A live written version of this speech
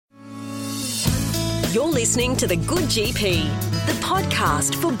You're listening to The Good GP, the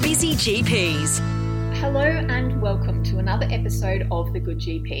podcast for busy GPs. Hello and welcome to another episode of The Good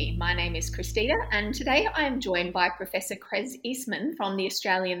GP. My name is Christina and today I am joined by Professor Krez Eastman from the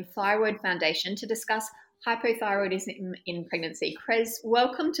Australian Thyroid Foundation to discuss hypothyroidism in pregnancy. Krez,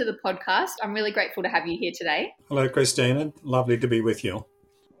 welcome to the podcast. I'm really grateful to have you here today. Hello, Christina. Lovely to be with you.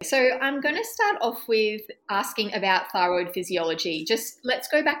 So I'm going to start off with asking about thyroid physiology. Just let's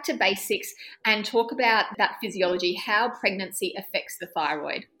go back to basics and talk about that physiology, how pregnancy affects the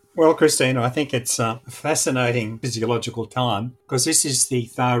thyroid. Well, Christina, I think it's a fascinating physiological time because this is the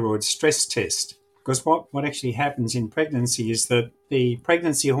thyroid stress test. Because what actually happens in pregnancy is that the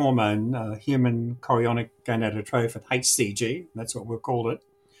pregnancy hormone, human chorionic gonadotrophin, HCG, that's what we'll call it,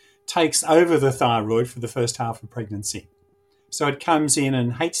 takes over the thyroid for the first half of pregnancy. So it comes in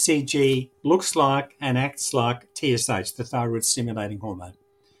and HCG looks like and acts like TSH, the thyroid stimulating hormone.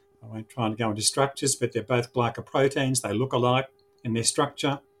 I won't try to go into structures, but they're both glycoproteins. They look alike in their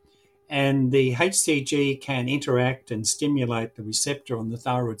structure. And the HCG can interact and stimulate the receptor on the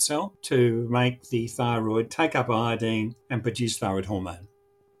thyroid cell to make the thyroid take up iodine and produce thyroid hormone.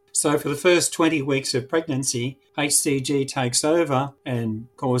 So for the first 20 weeks of pregnancy, HCG takes over and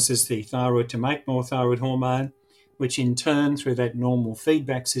causes the thyroid to make more thyroid hormone, which in turn, through that normal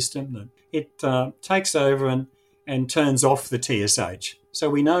feedback system, it takes over and turns off the TSH. So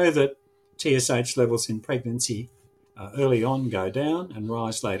we know that TSH levels in pregnancy early on go down and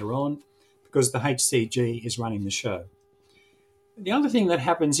rise later on because the HCG is running the show. The other thing that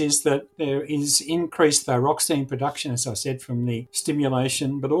happens is that there is increased thyroxine production, as I said, from the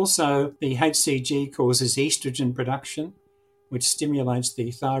stimulation, but also the HCG causes estrogen production, which stimulates the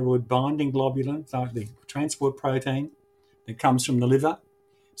thyroid binding globulin, the transport protein that comes from the liver.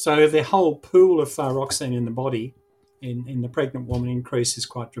 So the whole pool of thyroxine in the body in the pregnant woman increases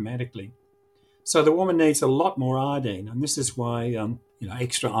quite dramatically. So the woman needs a lot more iodine, and this is why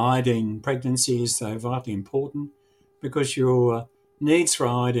extra iodine in pregnancy is so vitally important, because your needs for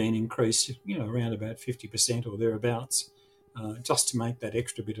iodine increase around about 50% or thereabouts, just to make that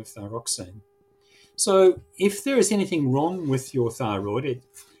extra bit of thyroxine. So if there is anything wrong with your thyroid,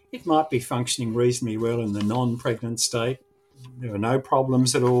 it might be functioning reasonably well in the non-pregnant state, there are no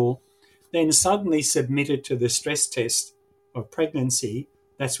problems at all, then suddenly submitted to the stress test of pregnancy,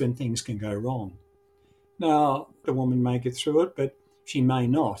 that's when things can go wrong. Now, the woman may get through it, but she may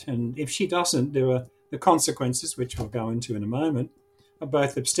not. And if she doesn't, there are the consequences, which we'll go into in a moment, are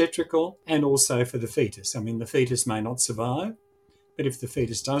both obstetrical and also for the fetus. I mean, the fetus may not survive, but if the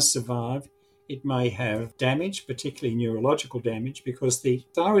fetus does survive, it may have damage, particularly neurological damage, because the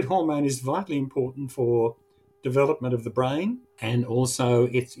thyroid hormone is vitally important for development of the brain, and also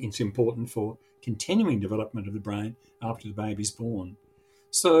it's important for continuing development of the brain after the baby's born.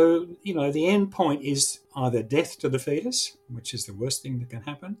 So, the end point is either death to the fetus, which is the worst thing that can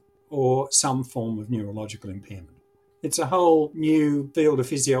happen, or some form of neurological impairment. It's a whole new field of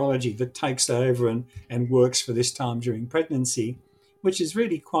physiology that takes over and works for this time during pregnancy, which is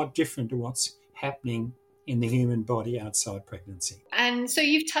really quite different to what's happening in the human body outside pregnancy. And so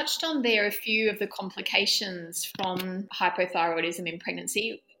you've touched on there a few of the complications from hypothyroidism in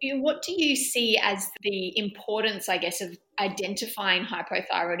pregnancy. What do you see as the importance, I guess, of identifying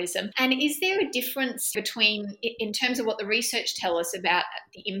hypothyroidism? And is there a difference between, in terms of what the research tells us about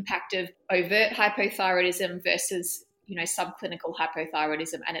the impact of overt hypothyroidism versus subclinical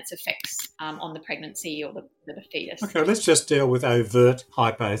hypothyroidism and its effects on the pregnancy or the fetus? Okay, let's just deal with overt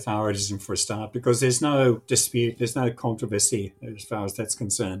hypothyroidism for a start, because there's no dispute, there's no controversy as far as that's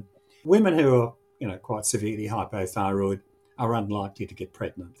concerned. Women who are, quite severely hypothyroid are unlikely to get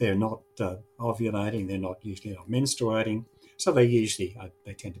pregnant. They're not ovulating, they're usually not menstruating, so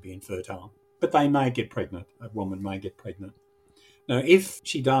they tend to be infertile. But they may get pregnant, a woman may get pregnant. Now, if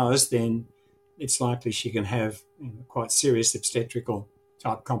she does, then it's likely she can have quite serious obstetrical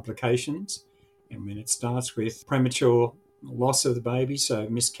type complications. And when it starts with premature loss of the baby, so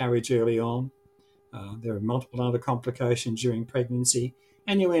miscarriage early on, there are multiple other complications during pregnancy,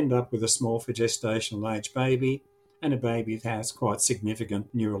 and you end up with a small for gestational age baby and a baby that has quite significant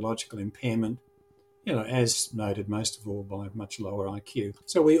neurological impairment, as noted most of all by much lower IQ.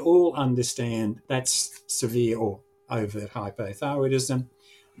 So we all understand that's severe or overt hypothyroidism.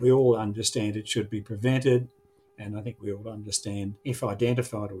 We all understand it should be prevented, and I think we all understand if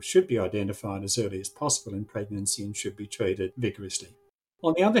identified or should be identified as early as possible in pregnancy and should be treated vigorously.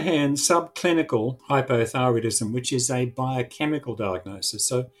 On the other hand, subclinical hypothyroidism, which is a biochemical diagnosis,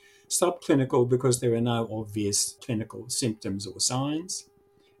 so subclinical because there are no obvious clinical symptoms or signs,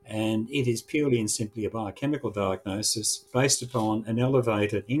 And it is purely and simply a biochemical diagnosis based upon an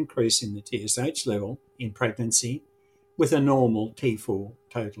elevated increase in the TSH level in pregnancy with a normal T4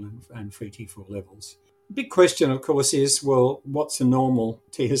 total and free T4 levels. The big question, of course, is, well, what's a normal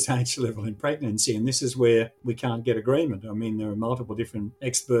TSH level in pregnancy? And this is where we can't get agreement. I mean, there are multiple different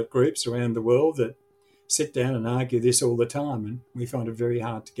expert groups around the world that sit down and argue this all the time, and we find it very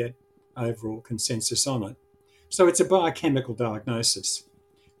hard to get overall consensus on it. So it's a biochemical diagnosis.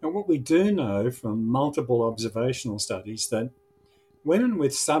 And what we do know from multiple observational studies that women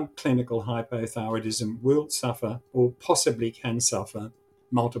with subclinical hypothyroidism will suffer or possibly can suffer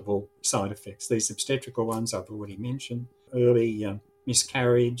multiple side effects. These obstetrical ones I've already mentioned, early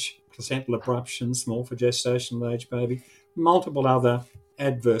miscarriage, placental abruption, small for gestational age baby, multiple other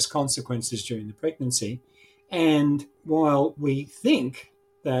adverse consequences during the pregnancy. And while we think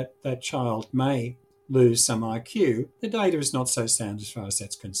that that child may lose some IQ, the data is not so sound as far as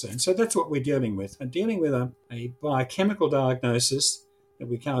that's concerned. So that's what we're dealing with. We're dealing with a biochemical diagnosis that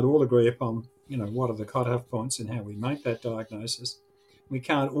we can't all agree upon, what are the cutoff points and how we make that diagnosis. We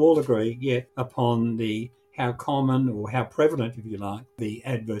can't all agree yet upon how common or how prevalent, if you like, the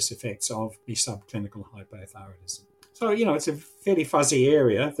adverse effects of the subclinical hypothyroidism. So, it's a fairly fuzzy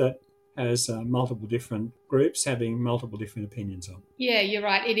area that has multiple different groups having multiple different opinions on. Yeah, you're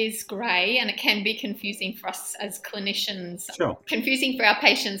right. It is grey and it can be confusing for us as clinicians. Sure. Confusing for our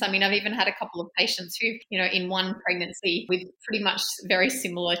patients. I mean, I've even had a couple of patients who, in one pregnancy with pretty much very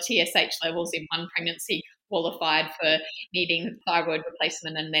similar TSH levels in one pregnancy qualified for needing thyroid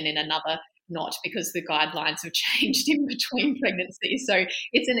replacement, and then in another not, because the guidelines have changed in between pregnancies. So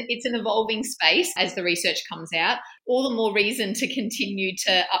it's an evolving space as the research comes out. All the more reason to continue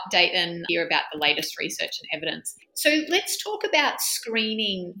to update and hear about the latest research and evidence. So let's talk about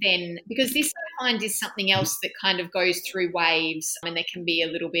screening then, because this I find is something else that kind of goes through waves, and there can be a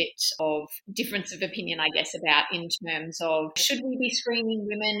little bit of difference of opinion, I guess, about in terms of should we be screening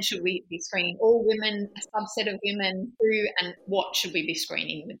women? Should we be screening all women, a subset of women? Who and what should we be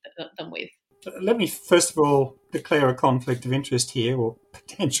screening them with? Let me first of all declare a conflict of interest here, or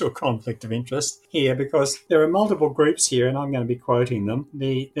potential conflict of interest here, because there are multiple groups here, and I'm going to be quoting them.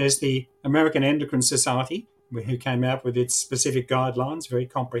 There's the American Endocrine Society, who came out with its specific guidelines, very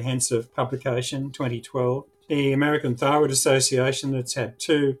comprehensive publication, 2012. The American Thyroid Association, that's had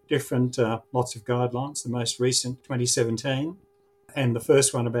two different lots of guidelines, the most recent, 2017, and the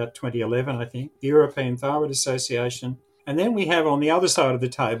first one about 2011, I think. The European Thyroid Association. And then we have on the other side of the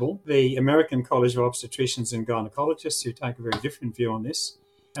table the American College of Obstetricians and Gynecologists, who take a very different view on this,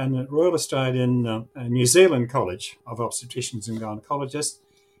 and the Royal Australian New Zealand College of Obstetricians and Gynecologists,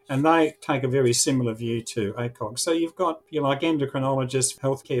 and they take a very similar view to ACOG. So you've got, endocrinologists,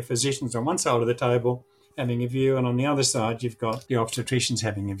 healthcare physicians on one side of the table having a view, and on the other side you've got the obstetricians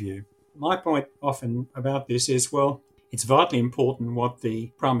having a view. My point often about this is, well, it's vitally important what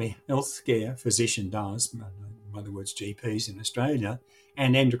the primary healthcare physician does, in other words, GPs in Australia,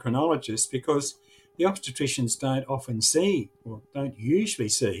 and endocrinologists, because the obstetricians don't often see, or don't usually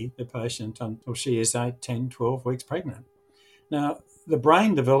see, the patient until she is 8, 10, 12 weeks pregnant. Now, the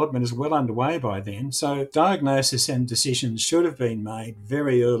brain development is well underway by then, so diagnosis and decisions should have been made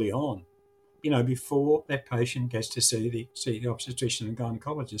very early on, before that patient gets to see the obstetrician and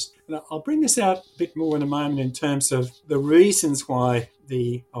gynecologist. And I'll bring this out a bit more in a moment in terms of the reasons why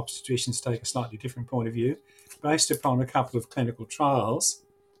the obstetricians take a slightly different point of view, based upon a couple of clinical trials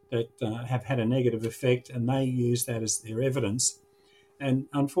that have had a negative effect, and they use that as their evidence. And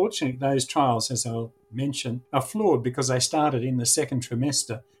unfortunately, those trials, as I'll mention, are flawed because they started in the second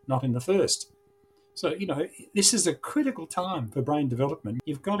trimester, not in the first. So, this is a critical time for brain development.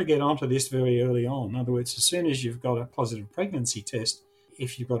 You've got to get onto this very early on. In other words, as soon as you've got a positive pregnancy test,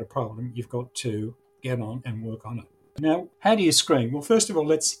 if you've got a problem, you've got to get on and work on it. Now, how do you screen? Well, first of all,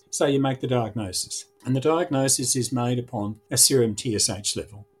 let's say you make the diagnosis. And the diagnosis is made upon a serum TSH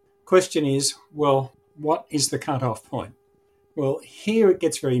level. Question is, well, what is the cutoff point? Well, here it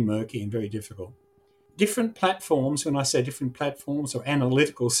gets very murky and very difficult. Different platforms, when I say different platforms or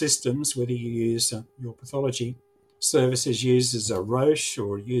analytical systems, whether you use your pathology services uses a Roche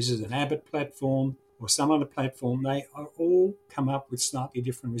or uses an Abbott platform or some other platform, they are all come up with slightly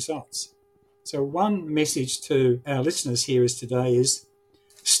different results. So one message to our listeners here today is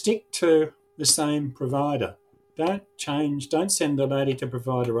stick to the same provider. Don't change, don't send the lady to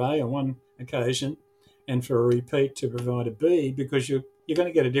provider A on one occasion and for a repeat to provider B, because you're going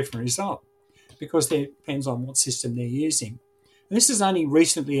to get a different result, because it depends on what system they're using. And this has only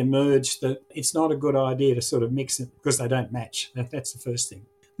recently emerged that it's not a good idea to sort of mix it because they don't match. That's the first thing.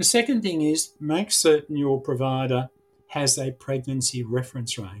 The second thing is make certain your provider has a pregnancy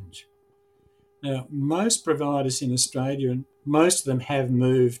reference range. Now, most providers in Australia, and most of them have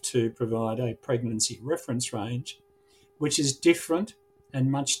moved to provide a pregnancy reference range, which is different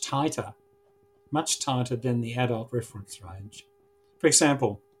and much tighter than the adult reference range. For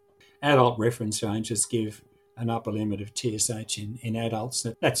example, adult reference ranges give an upper limit of TSH in adults,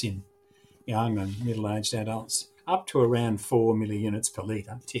 that's in young and middle-aged adults, up to around 4 milliunits per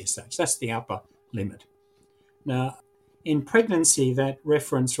litre TSH. That's the upper limit. Now, in pregnancy, that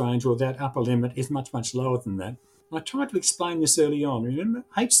reference range or that upper limit is much, much lower than that. I tried to explain this early on. Remember,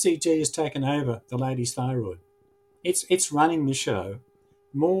 HCG has taken over the lady's thyroid. It's running the show.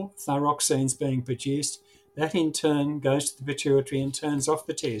 More thyroxine's being produced. That in turn goes to the pituitary and turns off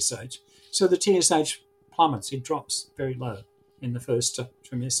the TSH. So the TSH plummets. It drops very low in the first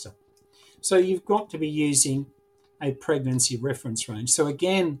trimester. So you've got to be using a pregnancy reference range. So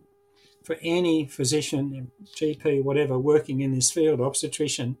again, for any physician, GP, whatever, working in this field,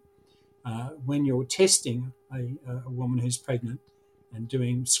 obstetrician, when you're testing a woman who's pregnant and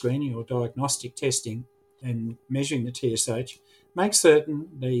doing screening or diagnostic testing and measuring the TSH, make certain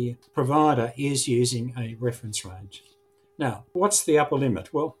the provider is using a reference range. Now, what's the upper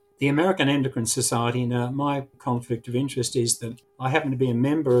limit? Well, the American Endocrine Society, now my conflict of interest is that I happen to be a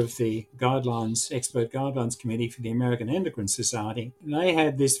member of the expert guidelines committee for the American Endocrine Society, and they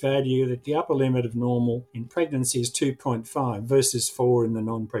had this value that the upper limit of normal in pregnancy is 2.5 versus 4 in the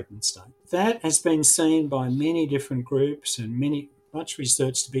non-pregnant state. That has been seen by many different groups and much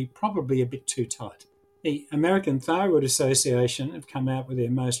research to be probably a bit too tight. The American Thyroid Association have come out with their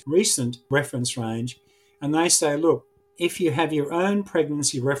most recent reference range, and they say, look, if you have your own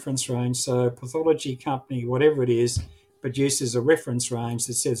pregnancy reference range, so a pathology company, whatever it is, produces a reference range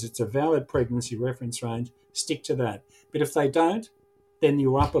that says it's a valid pregnancy reference range, stick to that. But if they don't, then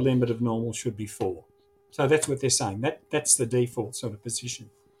your upper limit of normal should be 4. So that's what they're saying. That's the default sort of position.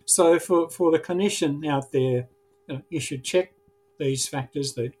 So for the clinician out there, you should check these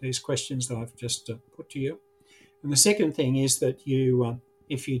factors, these questions that I've just put to you. And the second thing is that you,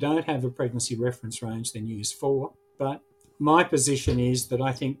 if you don't have a pregnancy reference range, then use 4. But my position is that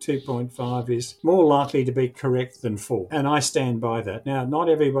I think 2.5 is more likely to be correct than 4. And I stand by that. Now, not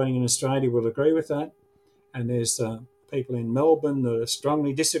everybody in Australia will agree with that. And there's people in Melbourne that are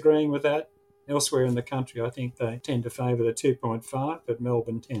strongly disagreeing with that. Elsewhere in the country, I think they tend to favour the 2.5, but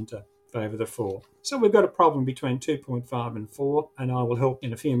Melbourne tend to favour the 4. So we've got a problem between 2.5 and 4, and I will help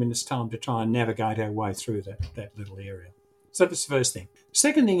in a few minutes' time to try and navigate our way through that little area. So that's the first thing.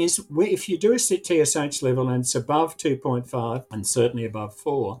 Second thing is, if you do a TSH level and it's above 2.5 and certainly above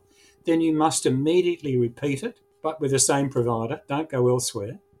 4, then you must immediately repeat it, but with the same provider. Don't go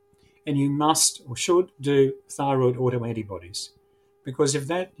elsewhere. And you must or should do thyroid autoantibodies. Because if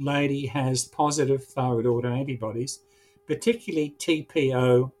that lady has positive thyroid autoantibodies, particularly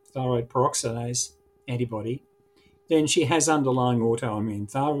TPO, thyroid peroxidase antibody, then she has underlying autoimmune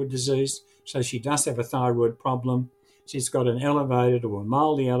thyroid disease, so she does have a thyroid problem. She's got an elevated or a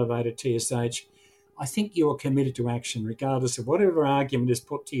mildly elevated TSH. I think you are committed to action, regardless of whatever argument is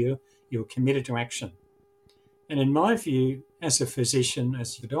put to you, you're committed to action. And in my view, as a physician,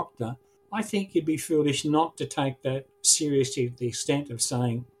 as a doctor, I think you'd be foolish not to take that seriously to the extent of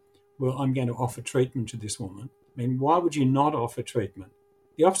saying, well, I'm going to offer treatment to this woman. I mean, why would you not offer treatment?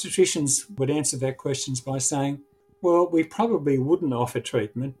 The obstetricians would answer that question by saying, well, we probably wouldn't offer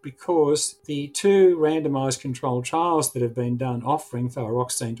treatment because the 2 randomised controlled trials that have been done offering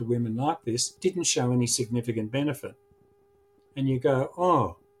thyroxine to women like this didn't show any significant benefit. And you go,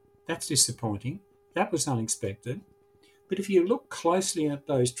 oh, that's disappointing. That was unexpected. But if you look closely at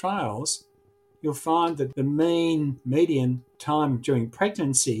those trials, you'll find that the median time during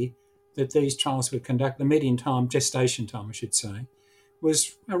pregnancy that these trials were conducted, the median time, gestation time, I should say,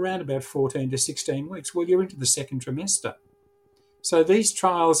 was around about 14 to 16 weeks. Well, you're into the second trimester. So these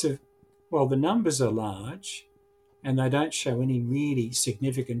trials the numbers are large and they don't show any really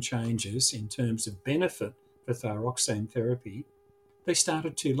significant changes in terms of benefit for thyroxine therapy. They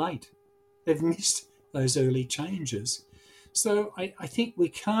started too late. They've missed those early changes. So I think we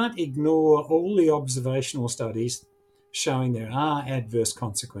can't ignore all the observational studies showing there are adverse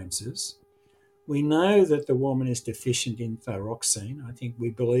consequences. We know that the woman is deficient in thyroxine. I think we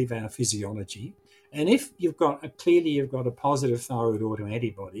believe our physiology. And if you've got a positive thyroid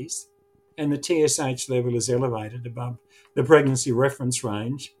autoantibodies and the TSH level is elevated above the pregnancy reference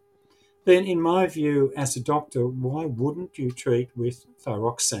range, then in my view as a doctor, why wouldn't you treat with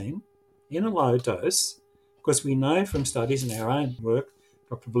thyroxine in a low dose? Because we know from studies in our own work,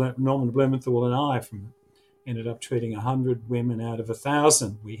 Dr. Norman Blumenthal and I ended up treating 100 women out of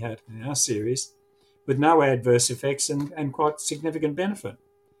 1,000 we had in our series with no adverse effects and quite significant benefit.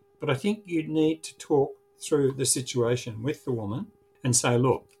 But I think you need to talk through the situation with the woman and say,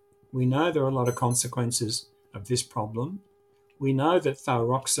 look, we know there are a lot of consequences of this problem. We know that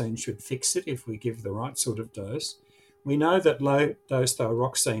thyroxine should fix it if we give the right sort of dose. We know that low-dose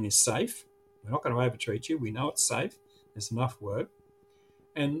thyroxine is safe. We're not going to overtreat you. We know it's safe. There's enough work.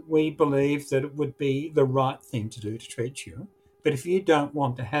 And we believe that it would be the right thing to do to treat you. But if you don't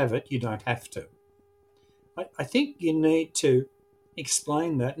want to have it, you don't have to. I think you need to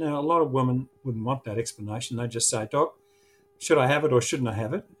explain that. Now, a lot of women wouldn't want that explanation. They just say, Doc, should I have it or shouldn't I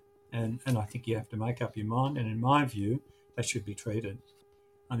have it? And I think you have to make up your mind. And in my view, they should be treated.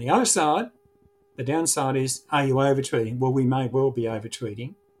 On the other side, the downside is, are you overtreating? Well, we may well be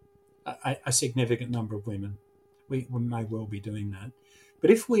overtreating a significant number of women. We may well be doing that. But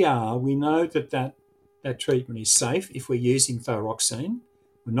if we are, we know that treatment is safe if we're using thyroxine.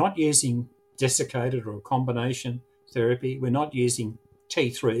 We're not using desiccated or a combination therapy. We're not using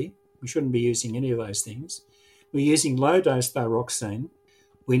T3. We shouldn't be using any of those things. We're using low-dose thyroxine.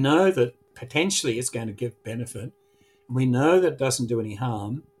 We know that potentially it's going to give benefit. We know that it doesn't do any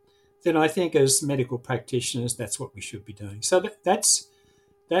harm. Then I think as medical practitioners, that's what we should be doing. So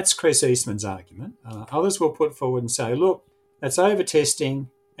that's Chris Eastman's argument. Others will put forward and say, look, that's over-testing,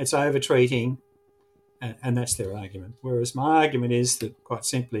 it's over-treating, and that's their argument. Whereas my argument is that, quite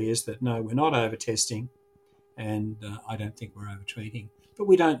simply, is that no, we're not over-testing, and I don't think we're over-treating. But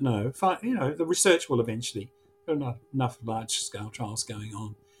we don't know. The research will eventually, there are not enough large-scale trials going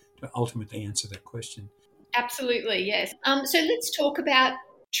on to ultimately answer that question. Absolutely, yes. So let's talk about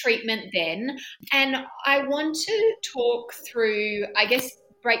treatment then. And I want to talk through, I guess,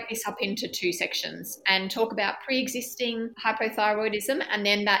 break this up into two sections and talk about pre-existing hypothyroidism and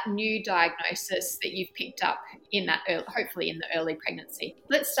then that new diagnosis that you've picked up in that hopefully in the early pregnancy.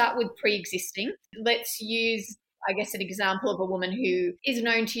 Let's start with pre-existing. Let's use, I guess, an example of a woman who is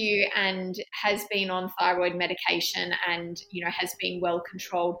known to you and has been on thyroid medication and, has been well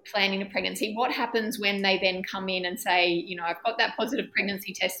controlled planning a pregnancy. What happens when they then come in and say, I've got that positive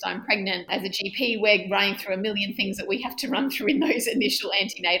pregnancy test, I'm pregnant? As a GP, we're running through a million things that we have to run through in those initial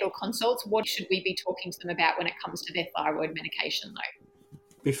antenatal consults. What should we be talking to them about when it comes to their thyroid medication, though?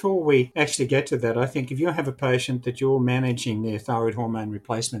 Before we actually get to that, I think if you have a patient that you're managing their thyroid hormone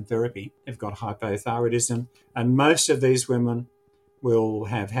replacement therapy, they've got hypothyroidism, and most of these women will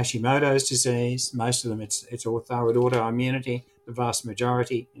have Hashimoto's disease. Most of them, it's all thyroid autoimmunity. The vast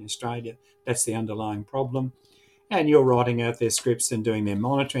majority in Australia, that's the underlying problem. And you're writing out their scripts and doing their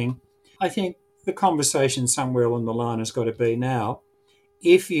monitoring. I think the conversation somewhere along the line has got to be now,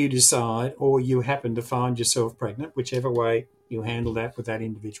 if you decide or you happen to find yourself pregnant, whichever way you handle that with that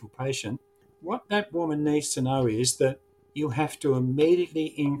individual patient, what that woman needs to know is that you have to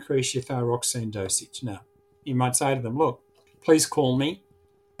immediately increase your thyroxine dosage. Now, you might say to them, look, please call me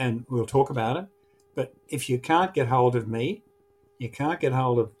and we'll talk about it. But if you can't get hold of me, you can't get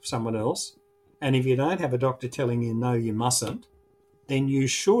hold of someone else, and if you don't have a doctor telling you no, you mustn't, then you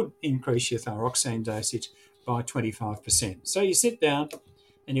should increase your thyroxine dosage by 25%. So you sit down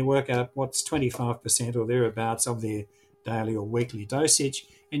and you work out what's 25% or thereabouts of their daily or weekly dosage,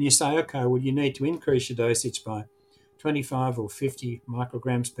 and you say, okay, well, you need to increase your dosage by 25 or 50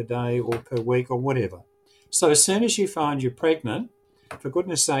 micrograms per day or per week or whatever. So as soon as you find you're pregnant, for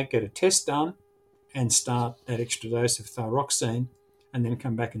goodness sake, get a test done and start that extra dose of thyroxine and then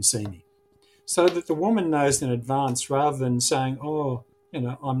come back and see me. So that the woman knows in advance, rather than saying,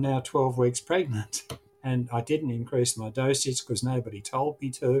 I'm now 12 weeks pregnant and I didn't increase my dosage because nobody told me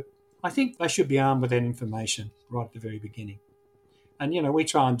to. I think they should be armed with that information right at the very beginning. And, we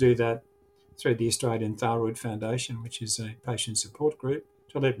try and do that through the Australian Thyroid Foundation, which is a patient support group,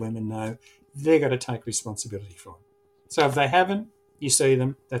 to let women know they've got to take responsibility for it. So if they haven't, you see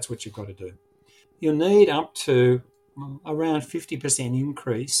them, that's what you've got to do. You'll need up to around 50%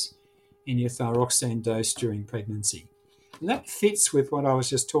 increase in your thyroxine dose during pregnancy. And that fits with what I was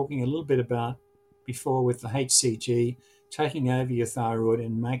just talking a little bit about before with the HCG taking over your thyroid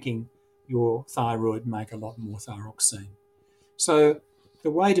and making your thyroid make a lot more thyroxine. So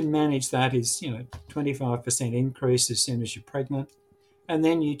the way to manage that is, 25% increase as soon as you're pregnant. And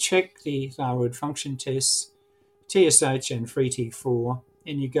then you check the thyroid function tests, TSH and free T4,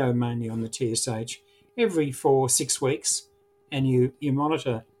 and you go mainly on the TSH every 4-6 weeks, and you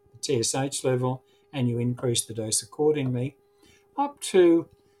monitor the TSH level and you increase the dose accordingly up to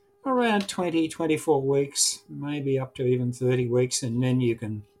around 20, 24 weeks, maybe up to even 30 weeks, and then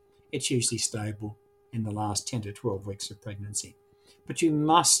it's usually stable in the last 10 to 12 weeks of pregnancy. But you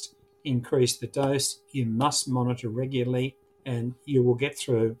must increase the dose, you must monitor regularly, and you will get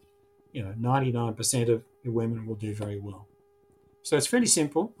through 99% of your women will do very well. So it's fairly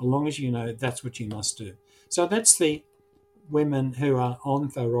simple, as long as you know that's what you must do. So that's the women who are on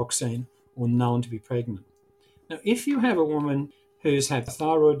thyroxine or known to be pregnant. Now, if you have a woman who's had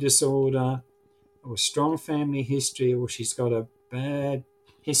thyroid disorder or strong family history, or she's got a bad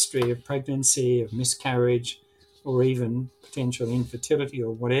history of pregnancy, of miscarriage, or even potential infertility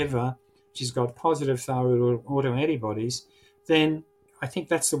or whatever, she's got positive thyroid autoantibodies, then I think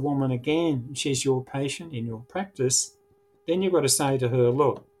that's the woman again. She's your patient in your practice. Then you've got to say to her,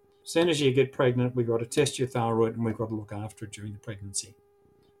 look, as soon as you get pregnant, we've got to test your thyroid and we've got to look after it during the pregnancy.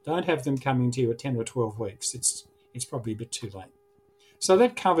 Don't have them coming to you at 10 or 12 weeks. It's probably a bit too late. So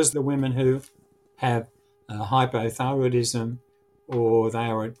that covers the women who have hypothyroidism or they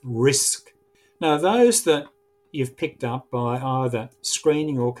are at risk. Now, those that you've picked up by either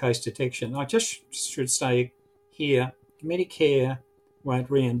screening or case detection, I just should say here, Medicare won't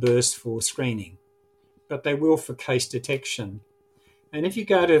reimburse for screening, but they will for case detection. And if you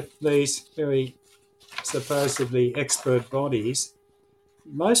go to these very supposedly expert bodies,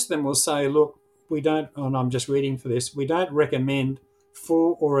 most of them will say, look, we don't, and I'm just reading for this, we don't recommend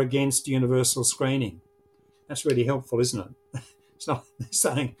for or against universal screening. That's really helpful, isn't it? It's not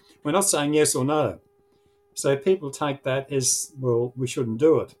saying, we're not saying yes or no. So people take that as, well, we shouldn't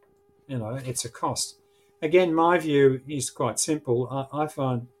do it. It's a cost. Again, my view is quite simple. I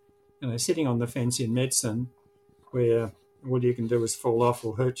find, sitting on the fence in medicine where all you can do is fall off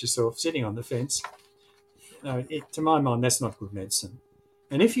or hurt yourself sitting on the fence, to my mind, that's not good medicine.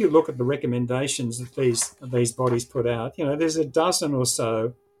 And if you look at the recommendations that these bodies put out, there's a dozen or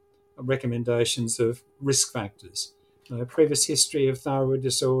so recommendations of risk factors. Previous history of thyroid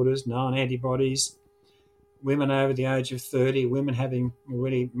disorders, known antibodies, women over the age of 30, women having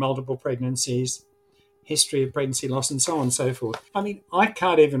already multiple pregnancies, history of pregnancy loss, and so on and so forth. I mean, I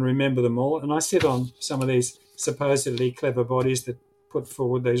can't even remember them all, and I sit on some of these supposedly clever bodies that put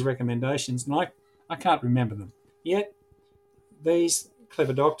forward these recommendations, and I can't remember them. Yet these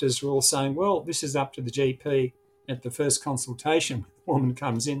clever doctors are all saying, well, this is up to the GP at the first consultation. The woman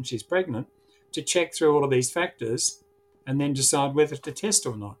comes in, she's pregnant, to check through all of these factors and then decide whether to test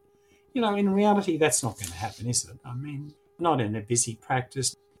or not. In reality, that's not going to happen, is it? I mean, not in a busy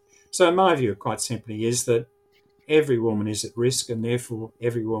practice. So my view, quite simply, is that every woman is at risk and therefore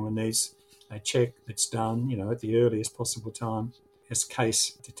every woman needs a check that's done, at the earliest possible time as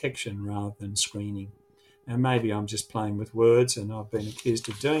case detection rather than screening. Now, maybe I'm just playing with words and I've been accused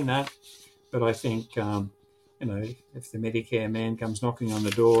of doing that, but I think, if the Medicare man comes knocking on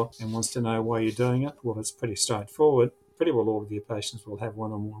the door and wants to know why you're doing it, well, it's pretty straightforward. Pretty well all of your patients will have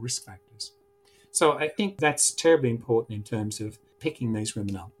one or more risk factors. So I think that's terribly important in terms of picking these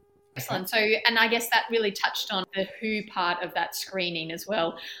women up. Excellent. So, and I guess that really touched on the who part of that screening as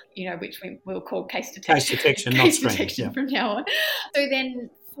well, which we'll call case detection. Case detection, not screening. Case detection from now on. So then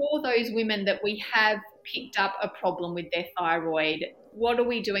for those women that we have picked up a problem with their thyroid, what are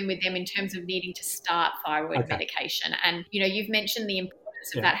we doing with them in terms of needing to start thyroid medication? And, you've mentioned the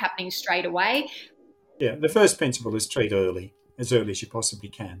importance of that happening straight away. Yeah, the first principle is treat early as you possibly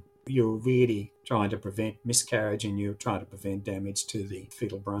can. You're really trying to prevent miscarriage and you're trying to prevent damage to the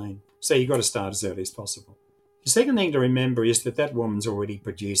fetal brain. So you've got to start as early as possible. The second thing to remember is that woman's already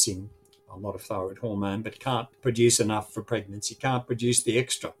producing a lot of thyroid hormone but can't produce enough for pregnancy, can't produce the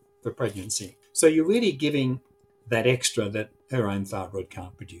extra for pregnancy. So you're really giving that extra that her own thyroid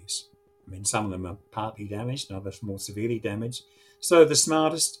can't produce. I mean, some of them are partly damaged and others more severely damaged. So the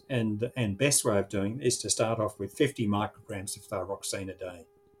smartest and best way of doing it is to start off with 50 micrograms of thyroxine a day.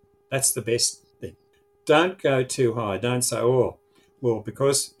 That's the best thing. Don't go too high. Don't say,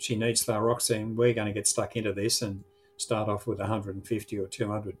 because she needs thyroxine, we're going to get stuck into this and start off with 150 or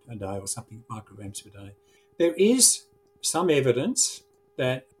 200 a day or something micrograms per day. There is some evidence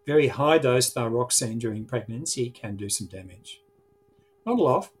that very high dose thyroxine during pregnancy can do some damage. Not a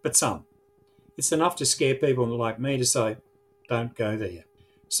lot, but some. It's enough to scare people like me to say, don't go there.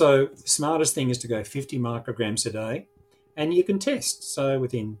 So the smartest thing is to go 50 micrograms a day, and you can test. So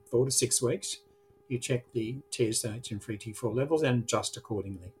within 4 to 6 weeks, you check the TSH and free T4 levels and adjust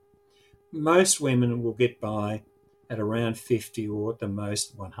accordingly. Most women will get by at around 50 or at the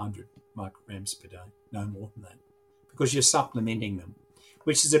most 100 micrograms per day, no more than that, because you're supplementing them,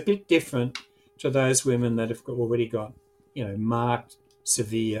 which is a bit different to those women that have already got, marked,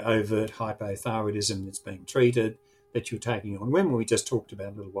 severe, overt hypothyroidism that's being treated, that you're taking on. Women we just talked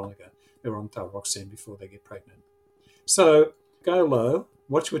about a little while ago, they're on thyroxine before they get pregnant. So go low,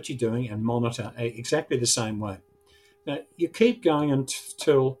 watch what you're doing and monitor exactly the same way. Now, you keep going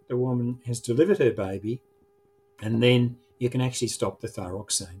until the woman has delivered her baby, and then you can actually stop the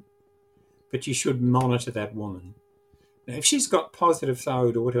thyroxine. but you should monitor that woman. Now, if she's got positive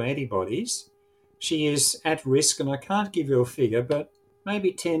thyroid autoantibodies, she is at risk, and I can't give you a figure, but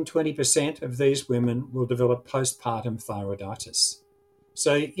maybe 10-20% of these women will develop postpartum thyroiditis.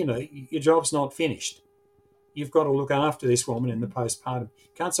 So, your job's not finished. You've got to look after this woman in the postpartum. You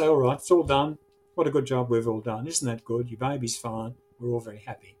can't say, all right, it's all done. What a good job we've all done. Isn't that good? Your baby's fine. We're all very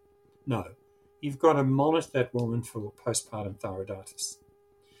happy. No. You've got to monitor that woman for postpartum thyroiditis.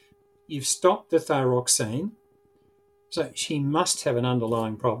 You've stopped the thyroxine, so she must have an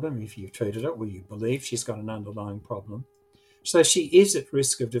underlying problem if you've treated it, or you believe she's got an underlying problem. So she is at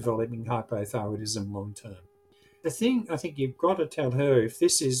risk of developing hypothyroidism long term. The thing I think you've got to tell her, if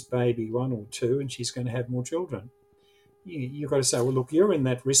this is baby 1 or 2 and she's going to have more children, you've got to say, well, look, you're in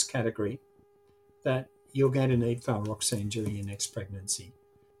that risk category that you're going to need thyroxine during your next pregnancy.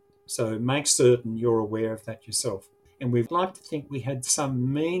 So make certain you're aware of that yourself. And we'd like to think we had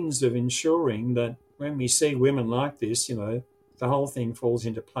some means of ensuring that when we see women like this, the whole thing falls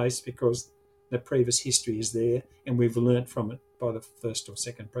into place because the previous history is there and we've learnt from it by the first or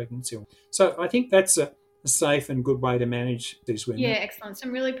second pregnancy. So I think that's a safe and good way to manage these women. Yeah, excellent.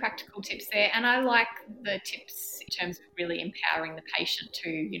 Some really practical tips there. And I like the tips in terms of really empowering the patient to,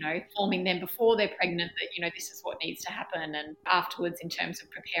 informing them before they're pregnant that, this is what needs to happen, and afterwards in terms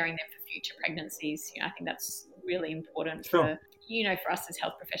of preparing them for future pregnancies. I think that's really important for us as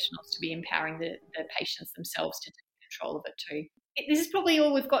health professionals to be empowering the patients themselves to take control of it too. This is probably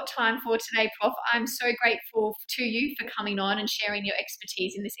all we've got time for today, Prof. I'm so grateful to you for coming on and sharing your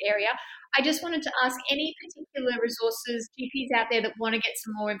expertise in this area. I just wanted to ask, any particular resources, GPs out there that want to get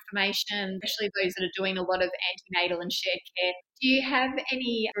some more information, especially those that are doing a lot of antenatal and shared care, do you have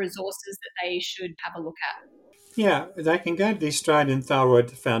any resources that they should have a look at? Yeah, they can go to the Australian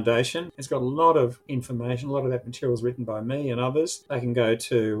Thyroid Foundation. It's got a lot of information. A lot of that material is written by me and others. They can go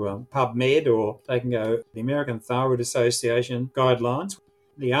to PubMed, or they can go to the American Thyroid Association guidelines.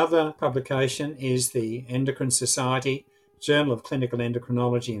 The other publication is the Endocrine Society Journal of Clinical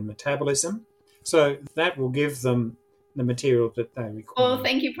Endocrinology and Metabolism. So that will give them the material that they require. Well,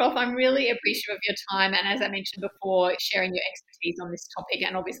 thank you, Prof. I'm really appreciative of your time, and as I mentioned before, sharing your expertise on this topic,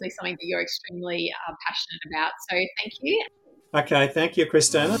 and obviously something that you're extremely passionate about. So thank you. Okay, thank you,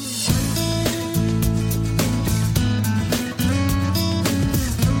 Christina.